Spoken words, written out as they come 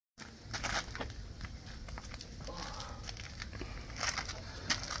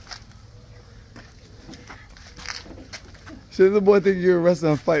Shit, the boy think you're a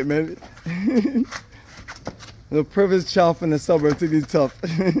wrestling fight, man. The privileged child from the suburbs think he's tough.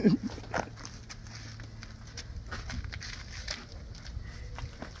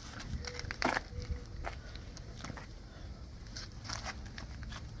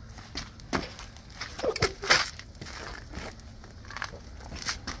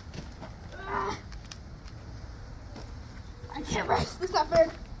 I can't rest. This is not fair.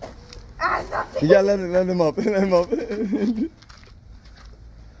 It's not fair. You gotta let him up. Let him up.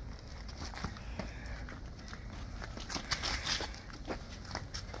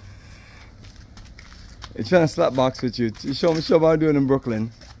 He's trying to slap box with you. Show me how I do it in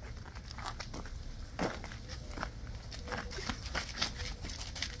Brooklyn.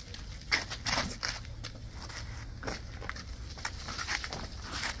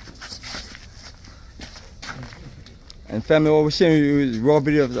 And family, what we're showing you is raw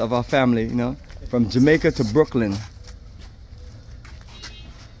videos of our family, you know, from Jamaica to Brooklyn.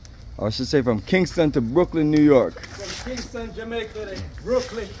 Or I should say from Kingston to Brooklyn, New York. From Kingston, Jamaica to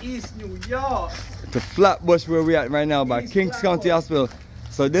Brooklyn, East New York. To Flatbush, where we're at right now, by East Kings County Hospital.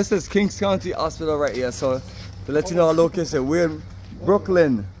 So this is Kings County Hospital right here. So to let you know our location, we're in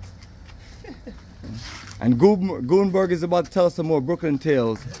Brooklyn. And Goonberg is about to tell us some more Brooklyn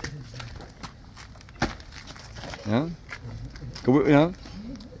tales. Yeah? You know?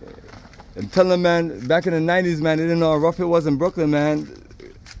 I'm telling them, man, back in the 90s, man, they didn't know how rough it was in Brooklyn, man.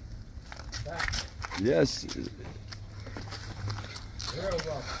 Yes.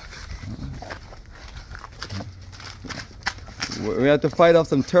 We had to fight off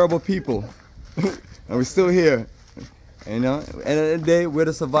some terrible people. And we're still here. You know? At the end of the day, we're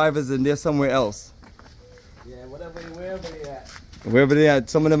the survivors and they're somewhere else. Yeah, wherever they at. Wherever they at.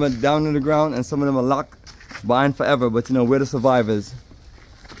 Some of them are down in the ground and some of them are locked behind forever. But you know, we're the survivors.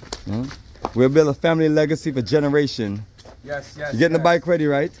 You know? We'll build a family legacy for generation. Yes. You getting the bike ready,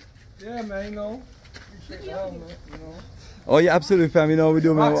 right? Yeah, man, you know. Appreciate the helmet, you know. Oh yeah, absolutely, fam. You know what we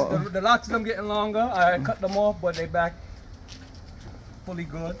do, man. The locks of them getting longer. I cut them off, but they back fully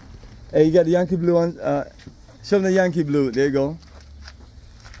good. Hey, you got the Yankee blue on. Show them the Yankee blue. There you go.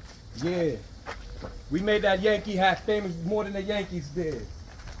 Yeah. We made that Yankee hat famous more than the Yankees did.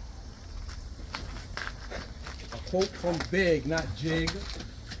 A quote from Big, not Jig.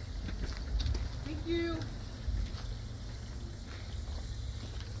 Thank you.